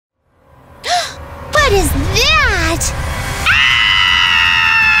What is that?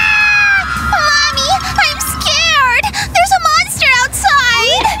 Mommy, I'm scared! There's a monster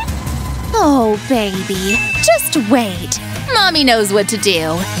outside! Oh, baby. Just wait. Mommy knows what to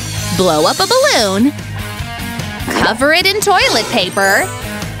do. Blow up a balloon. Cover it in toilet paper.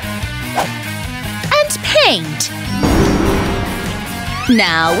 And paint.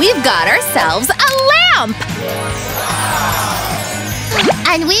 Now we've got ourselves a lamp!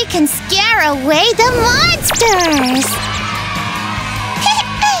 And we can scare away the monsters!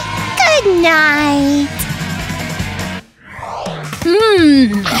 Good night!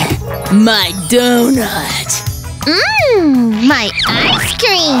 My donut! My ice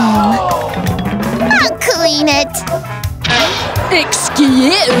cream! I'll clean it!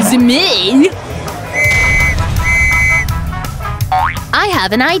 Excuse me? I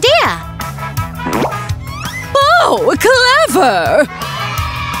have an idea! Oh, clever!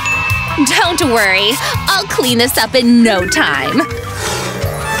 Don't worry, I'll clean this up in no time.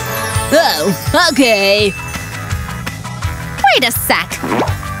 Oh, okay. Wait a sec.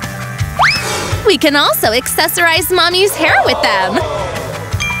 We can also accessorize Mommy's hair with them.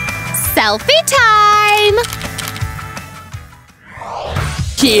 Selfie time!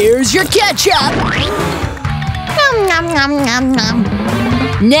 Here's your ketchup! Nom nom nom nom nom.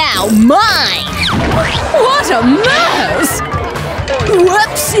 Now mine! What a mess!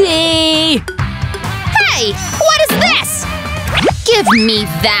 Whoopsie! Hey! What is this? Give me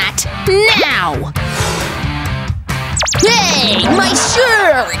that! Now! Hey! My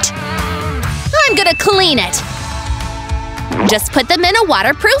shirt! I'm gonna clean it! Just put them in a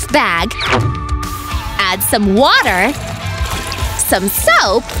waterproof bag. Add some water. Some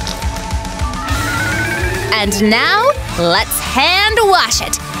soap. And now, let's hand wash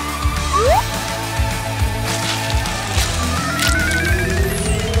it.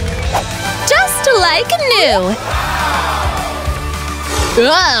 Just like new.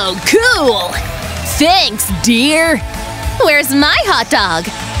 Oh, cool! Thanks, dear. Where's my hot dog?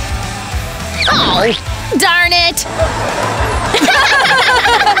 Oh, darn it!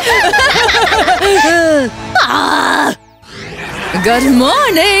 Ah. Good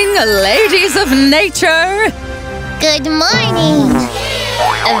morning, ladies of nature! Good morning!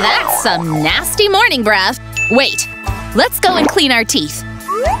 That's some nasty morning breath. Wait, let's go and clean our teeth.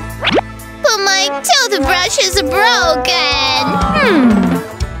 But my toothbrush is broken!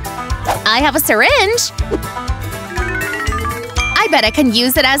 I have a syringe. I bet I can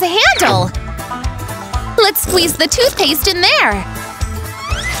use it as a handle. Let's squeeze the toothpaste in there.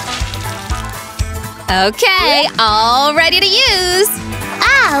 Okay, all ready to use.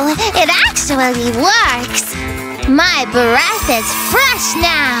 Oh, it actually works! My breath is fresh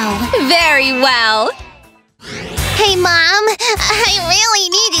now! Very well. Hey, Mom! I really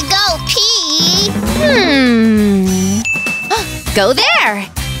need to go pee! Go there.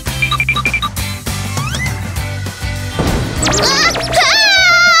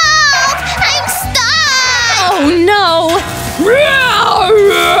 Help! I'm stuck! Oh, no.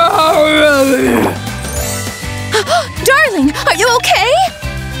 Darling, are you okay?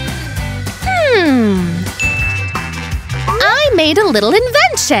 I made a little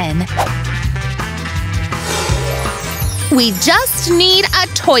invention. We just need a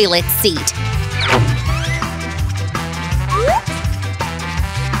toilet seat.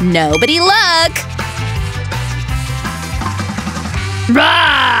 Nobody look!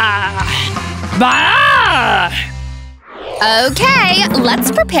 Okay,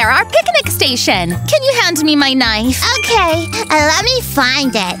 let's prepare our picnic station. Can you hand me my knife? Okay, let me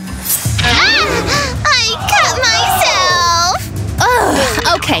find it. I cut myself!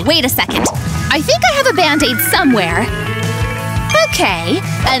 Ugh, okay, wait a second. I think I have a Band-Aid somewhere. Okay,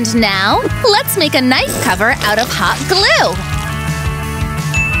 and now let's make a knife cover out of hot glue.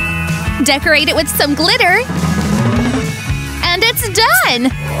 Decorate it with some glitter. And it's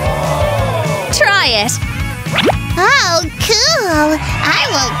done! Try it. Oh, cool! I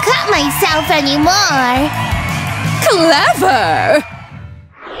won't cut myself anymore! Clever!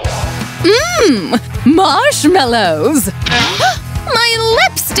 Marshmallows! My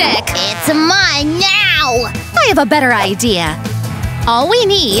lipstick! It's mine now! I have a better idea. All we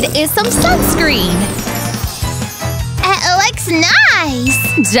need is some sunscreen. It looks nice!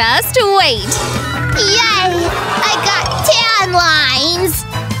 Just wait. Yay! I got tan lines!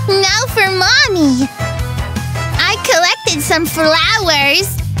 Now for Mommy! I collected some flowers!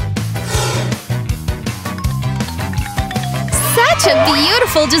 Such a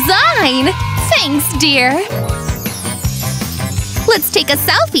beautiful design! Thanks, dear. Let's take a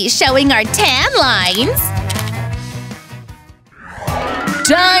selfie showing our tan lines.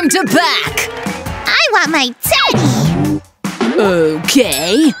 Time to pack! I want my teddy!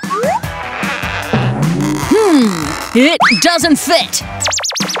 Okay. It doesn't fit.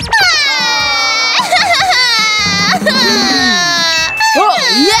 Oh,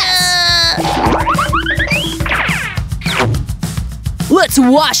 yes! Let's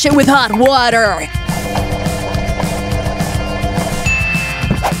wash it with hot water.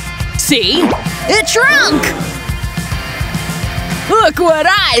 See? It shrunk! Look what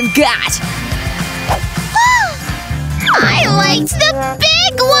I've got! I liked the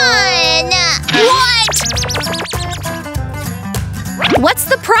big one! What? What's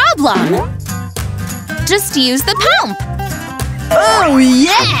the problem? Just use the pump. Oh,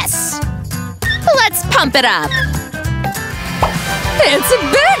 yes! Let's pump it up. It's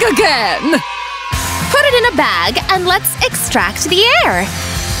big again! Put it in a bag and let's extract the air.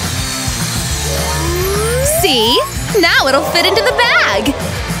 See? Now it'll fit into the bag.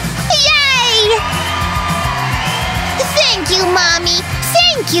 Yay! Thank you, Mommy.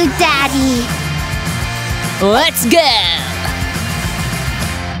 Thank you, Daddy. Let's go!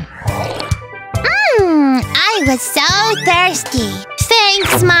 I was so thirsty.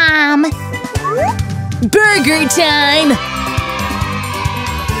 Thanks, Mom. Burger time!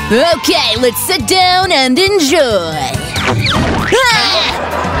 Okay, let's sit down and enjoy. Ah!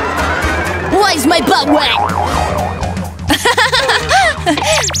 Why's my butt wet?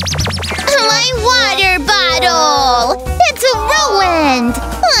 My water bottle! It's ruined!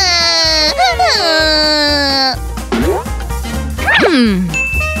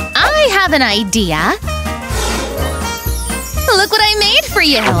 I have an idea. Look what I made for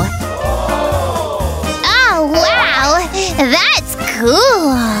you! Oh, wow! That's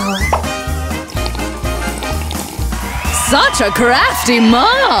cool! Such a crafty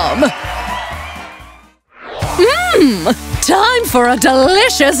mom! Time for a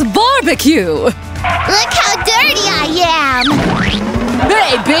delicious barbecue! Look how dirty I am!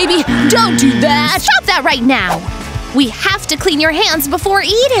 Hey, baby, don't do that! Stop that right now! We have to clean your hands before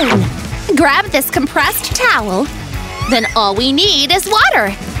eating! Grab this compressed towel. Then all we need is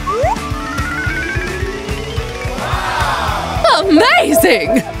water.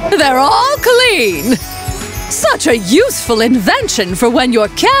 Amazing! They're all clean! Such a useful invention for when you're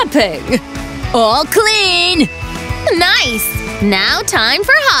camping! All clean! Nice! Now time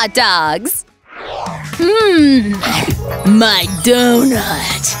for hot dogs! My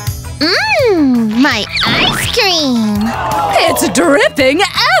donut! My ice cream! It's dripping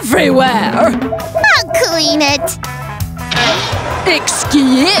everywhere! I'll clean it!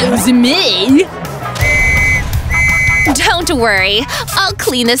 Excuse me? Don't worry, I'll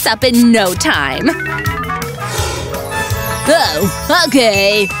clean this up in no time. Oh,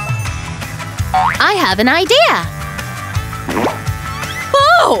 okay. I have an idea.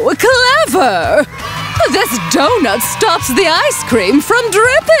 Oh, clever! This donut stops the ice cream from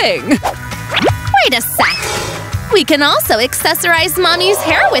dripping! Wait a sec. We can also accessorize Mommy's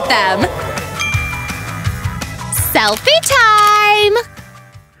hair with them. Selfie time!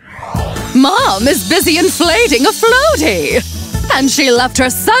 Mom is busy inflating a floaty! And she left her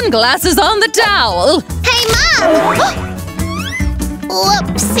sunglasses on the towel! Hey, Mom!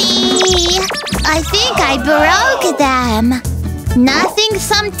 Whoopsie! I think I broke them. Nothing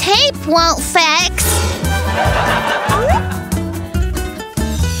some tape won't fix.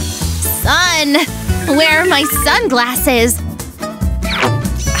 Son! Where are my sunglasses?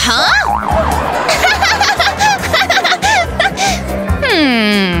 Huh?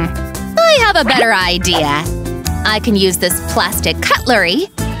 I have a better idea. I can use this plastic cutlery.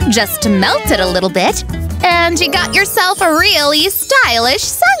 Just melt it a little bit. And you got yourself a really stylish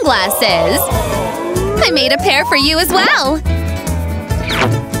sunglasses. I made a pair for you as well.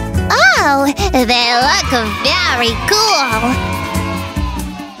 Oh, they look very cool.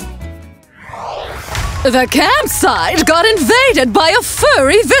 The campsite got invaded by a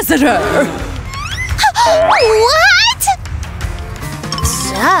furry visitor! What?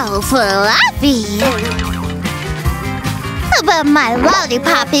 So fluffy. But my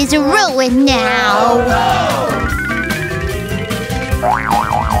lollipop is ruined now.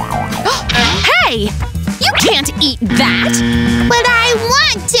 Hey! You can't eat that! But I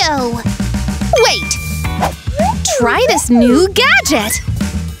want to! Wait! Try this new gadget!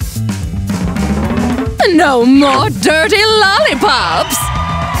 No more dirty lollipops!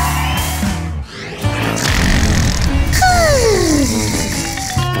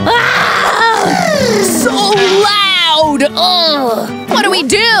 Ah! So loud! Ugh. What do we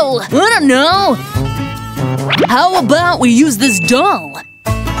do? I don't know. How about we use this doll?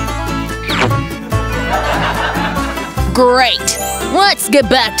 Great! Let's get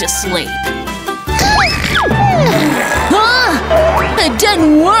back to sleep. It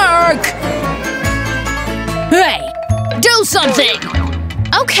didn't work! Hey! Do something!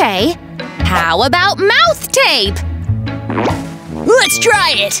 Okay. How about mouth tape? Let's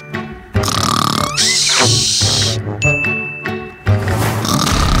try it!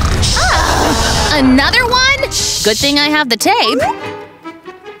 Oh, another one? Good thing I have the tape.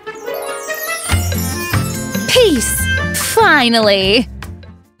 Peace! Finally!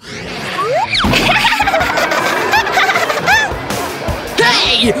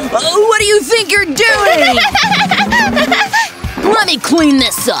 Hey! What do you think you're doing? Let me clean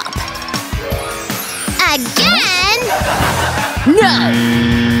this up. Again? No!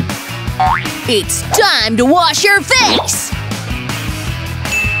 It's time to wash your face!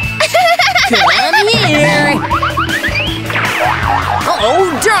 Come here!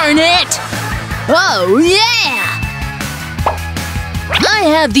 Oh, darn it! Oh, yeah! I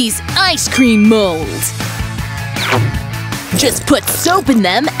have these ice cream molds. Just put soap in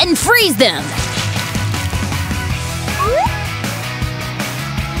them and freeze them.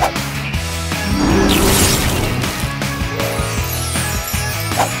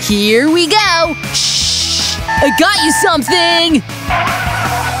 Here we go! Shh! I got you something!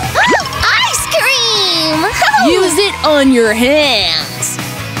 Ice cream! Use it on your hands.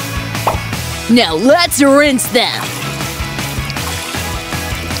 Now let's rinse them.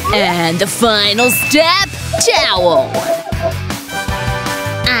 And the final step, towel.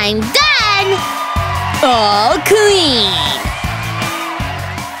 I'm done! All clean.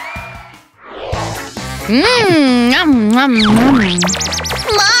 Mommy!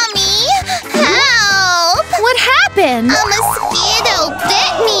 Help! What happened? A mosquito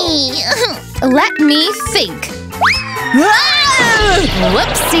bit me! Let me think. Ah!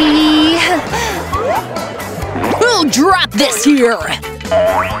 Whoopsie! Who'll drop this here?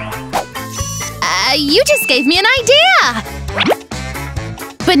 You just gave me an idea!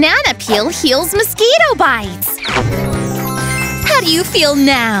 Banana peel heals mosquito bites. How do you feel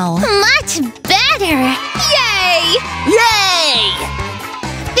now? Much better! Yay! Yay!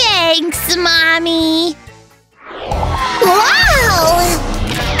 Thanks, Mommy! Wow!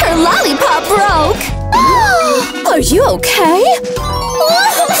 Her lollipop broke! Are you okay?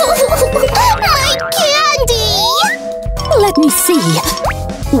 My candy! Let me see.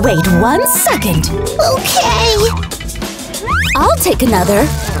 Wait 1 second. Okay. I'll take another.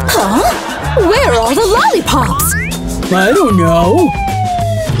 Huh? Where are all the lollipops? I don't know.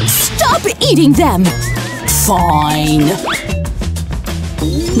 Stop eating them! Fine.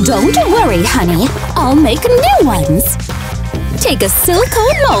 Don't worry, honey. I'll make new ones. Take a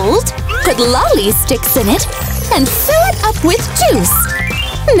silicone mold, put lolly sticks in it, and fill it up with juice.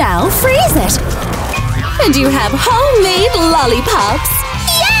 Now freeze it. And you have homemade lollipops.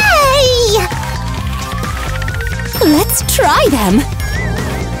 Yay! Let's try them.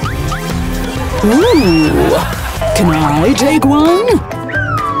 Ooh. Can I take one?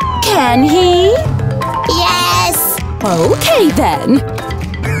 Can he? Yes! Okay then.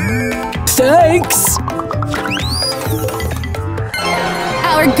 Thanks!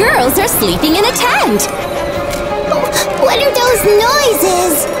 Our girls are sleeping in a tent! What are those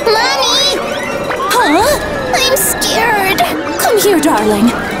noises? Mommy! Huh? I'm scared! Come here,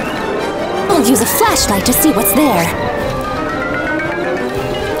 darling. I'll use a flashlight to see what's there.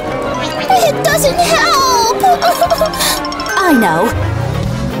 It doesn't help! I know.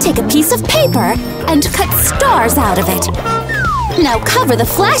 Take a piece of paper and cut stars out of it. Now cover the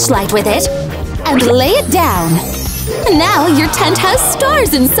flashlight with it and lay it down. Now your tent has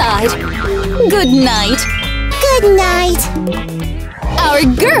stars inside. Good night. Good night. Our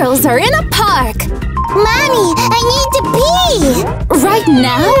girls are in a park. Mommy, I need to pee! Right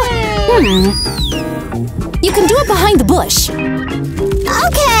now? You can do it behind the bush.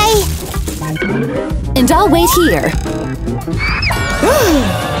 Okay. And I'll wait here.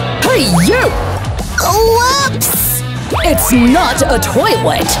 Hey, you! Whoops! It's not a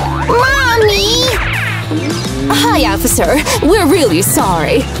toilet! Mommy! Hi, officer. We're really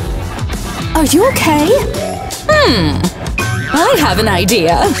sorry. Are you okay? I have an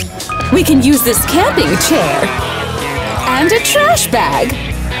idea. We can use this camping chair. And a trash bag.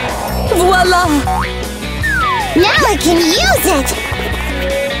 Voila! Now I can use it!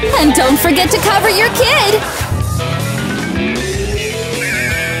 And don't forget to cover your kid!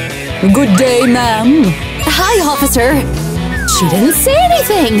 Good day, ma'am. Hi, officer. She didn't say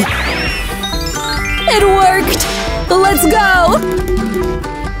anything. It worked! Let's go!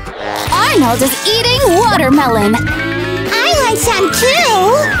 Arnold is eating watermelon. I want some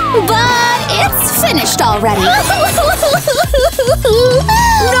too! But it's finished already.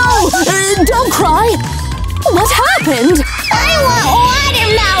 No! Don't cry! What happened? I want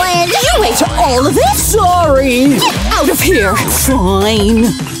watermelon! You ate all of it? Sorry! Get out of here! Fine.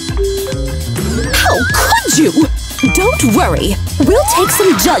 How could you? Don't worry. We'll take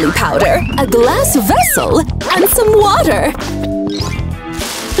some jelly powder, a glass vessel, and some water.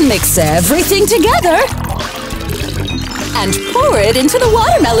 Mix everything together. And pour it into the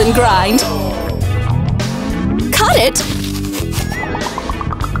watermelon grind. Cut it.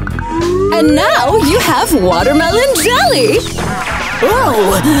 And now you have watermelon jelly!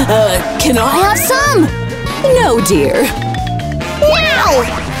 Oh, can I have some? No, dear. No!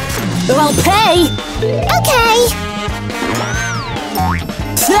 I'll pay! Okay!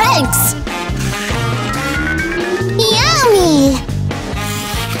 Thanks! Yummy!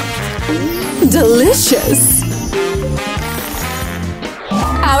 Delicious!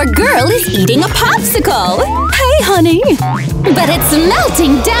 Our girl is eating a popsicle! Hey, honey! But it's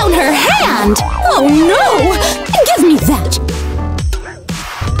melting down her hand! Oh no! Give me that!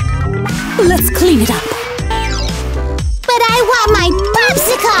 Let's clean it up. But I want my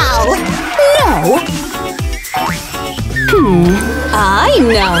popsicle! No! I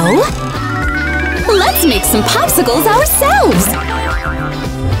know! Let's make some popsicles ourselves!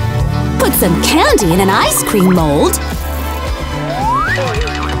 Put some candy in an ice cream mold.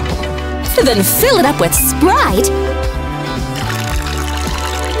 Then fill it up with Sprite.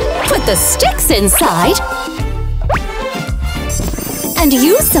 Put the sticks inside. And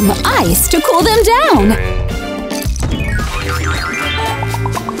use some ice to cool them down.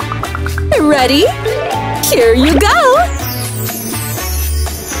 Ready? Here you go!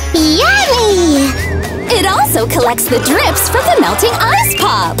 Yummy! It also collects the drips from the melting ice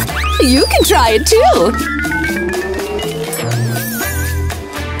pop! You can try it too!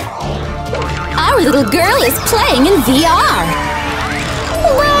 Our little girl is playing in VR!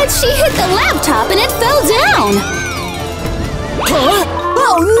 But she hit the laptop and it fell down! Huh?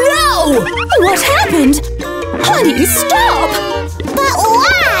 Oh no! What happened? Honey, stop! But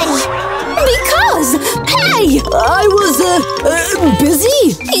why? Because! Hey! I was, busy?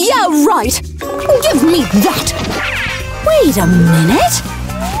 Yeah, right! Give me that! Wait a minute!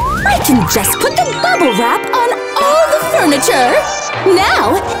 I can just put the bubble wrap on all the furniture!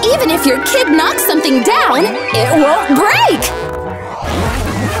 Now, even if your kid knocks something down, it won't break!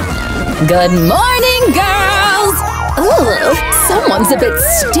 Good morning, girls! Ugh, someone's a bit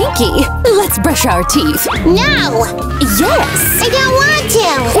stinky. Let's brush our teeth. No! Yes! I don't want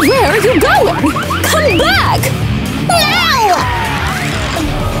to! Where are you going? Come back! No!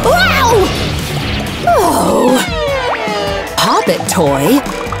 Wow! Oh! Pop it, toy.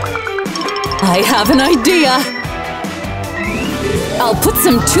 I have an idea. I'll put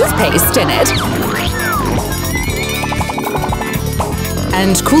some toothpaste in it.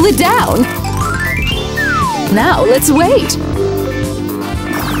 And cool it down. Now let's wait.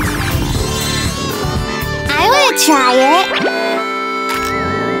 I want to try it.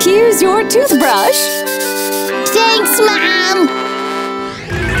 Here's your toothbrush. Thanks, Mom!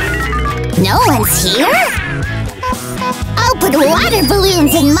 No one's here? I'll put water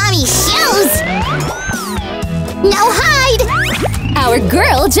balloons in Mommy's shoes! No hide! Our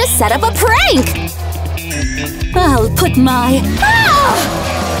girl just set up a prank! I'll put my…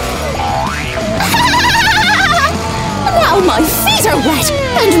 Now my feet are wet!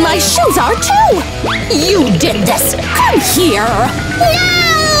 And my shoes are too! You did this! Come here! No!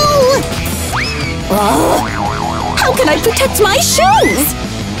 How can I protect my shoes?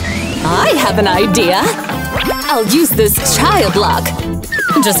 I have an idea! I'll use this child lock.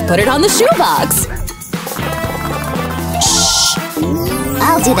 Just put it on the shoebox. Shh!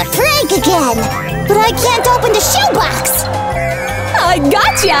 I'll do the prank again! But I can't open the shoebox! I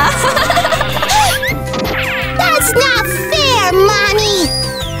gotcha! That's not fair, Mommy!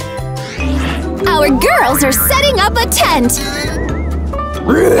 Our girls are setting up a tent!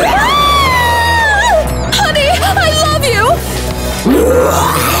 Honey, I love you!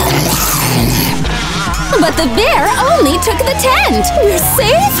 But the bear only took the tent! We're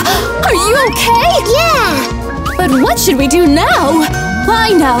safe? Are you okay? Yeah! But what should we do now?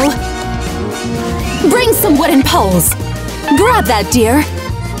 I know! Bring some wooden poles! Grab that, dear!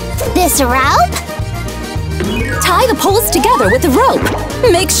 This rope? Tie the poles together with the rope.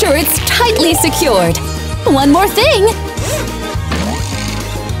 Make sure it's tightly secured. One more thing!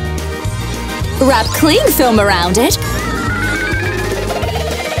 Wrap cling film around it.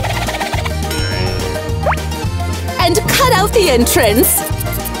 And cut out the entrance.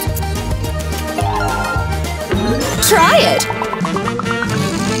 Try it!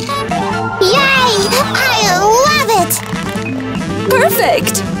 Yay! I love it!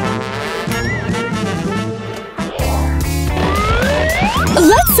 Perfect!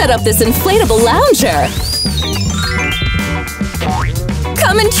 Let's set up this inflatable lounger.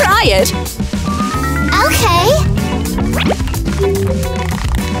 Come and try it. Okay.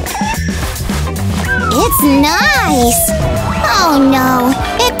 It's nice! Oh no,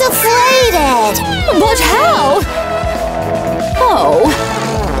 it deflated! But how?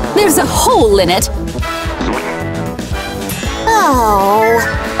 Oh, there's a hole in it. Oh.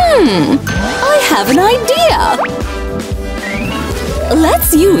 I have an idea!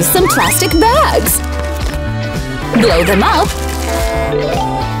 Let's use some plastic bags. Blow them up.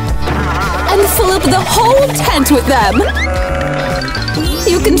 And fill up the whole tent with them.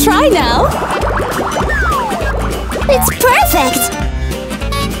 You can try now. It's perfect!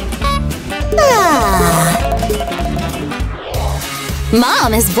 Ah.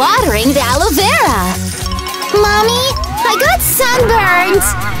 Mom is watering the aloe vera. Mommy, I got sunburns!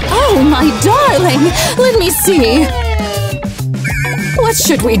 Oh, my darling! Let me see. What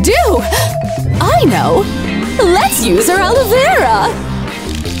should we do? I know! Let's use our aloe vera!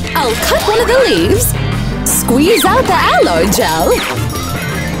 I'll cut one of the leaves, squeeze out the aloe gel,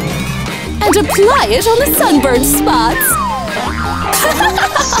 and apply it on the sunburned spots.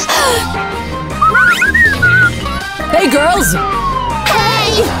 Hey, girls!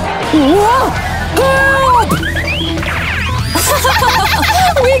 Hey! Whoa! Help!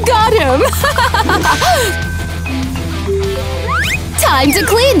 We got him! Time to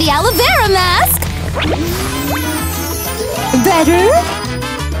clean the aloe vera mask. Better?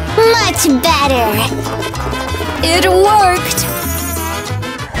 Much better! It worked.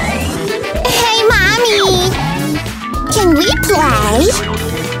 Hey, Mommy! Can we play?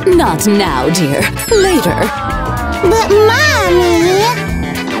 Not now, dear. Later. But, Mommy…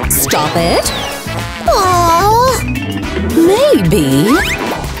 Stop it. Oh… Maybe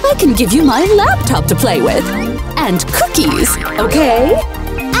I can give you my laptop to play with. And cookies, okay?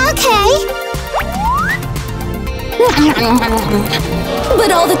 Okay.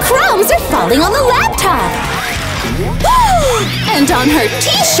 But all the crumbs are falling on the laptop! And on her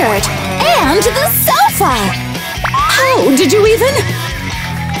t-shirt! And the sofa! How did you even…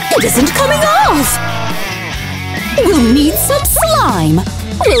 It isn't coming off! We'll need some slime!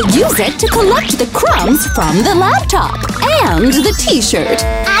 We'll use it to collect the crumbs from the laptop and the t-shirt.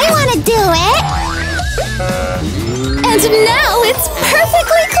 I want to do it! And now it's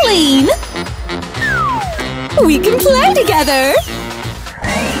perfectly clean! We can play together!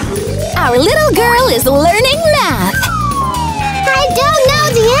 Our little girl is learning math. I don't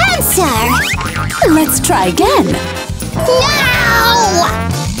know the answer! Let's try again. No!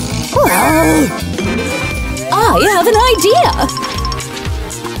 Well, I have an idea!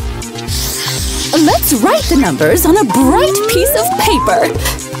 Let's write the numbers on a bright piece of paper.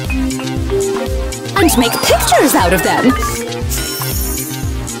 And make pictures out of them.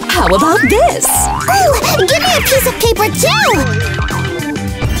 How about this? Ooh, give me a piece of paper too!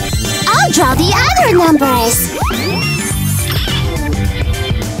 I'll draw the other numbers!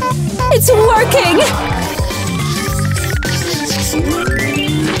 It's working!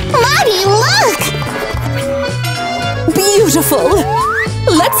 Mommy, look! Beautiful!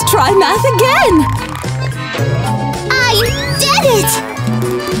 Let's try math again! I did it!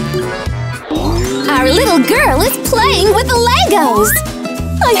 Our little girl is playing with the Legos.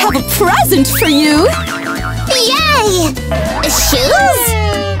 I have a present for you! Yay! Shoes?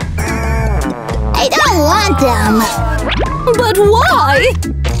 I don't want them. But why?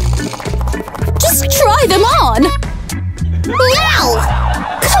 Just try them on! No!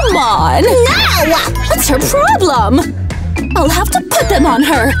 Come on! No! What's her problem? I'll have to put them on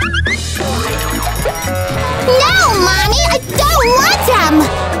her! No, Mommy! I don't want them!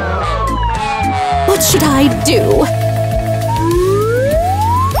 What should I do?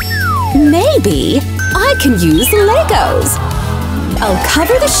 Maybe I can use Legos! I'll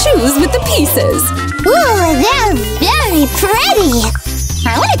cover the shoes with the pieces! Ooh, they're very pretty!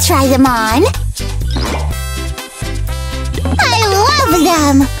 I want to try them on! I love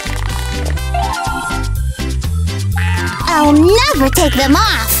them! I'll never take them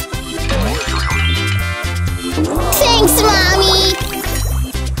off! Thanks, Mommy!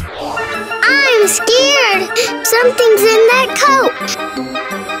 I'm scared! Something's in that coat!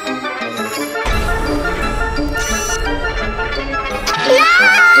 No!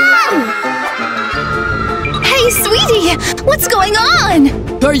 Hey, sweetie! What's going on?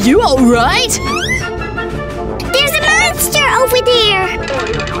 Are you alright? There's a monster over there!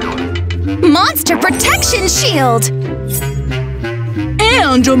 Monster protection shield!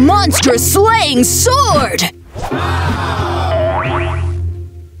 And a monster slaying sword!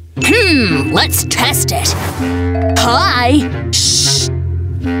 Let's test it. Hi! Shh!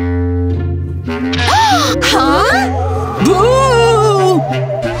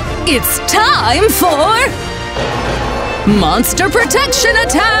 It's time for Monster Protection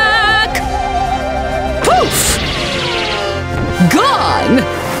Attack! Poof! Gone!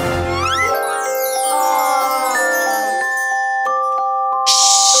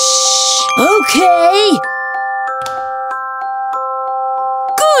 Shh! Okay!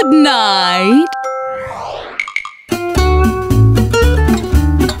 Good night!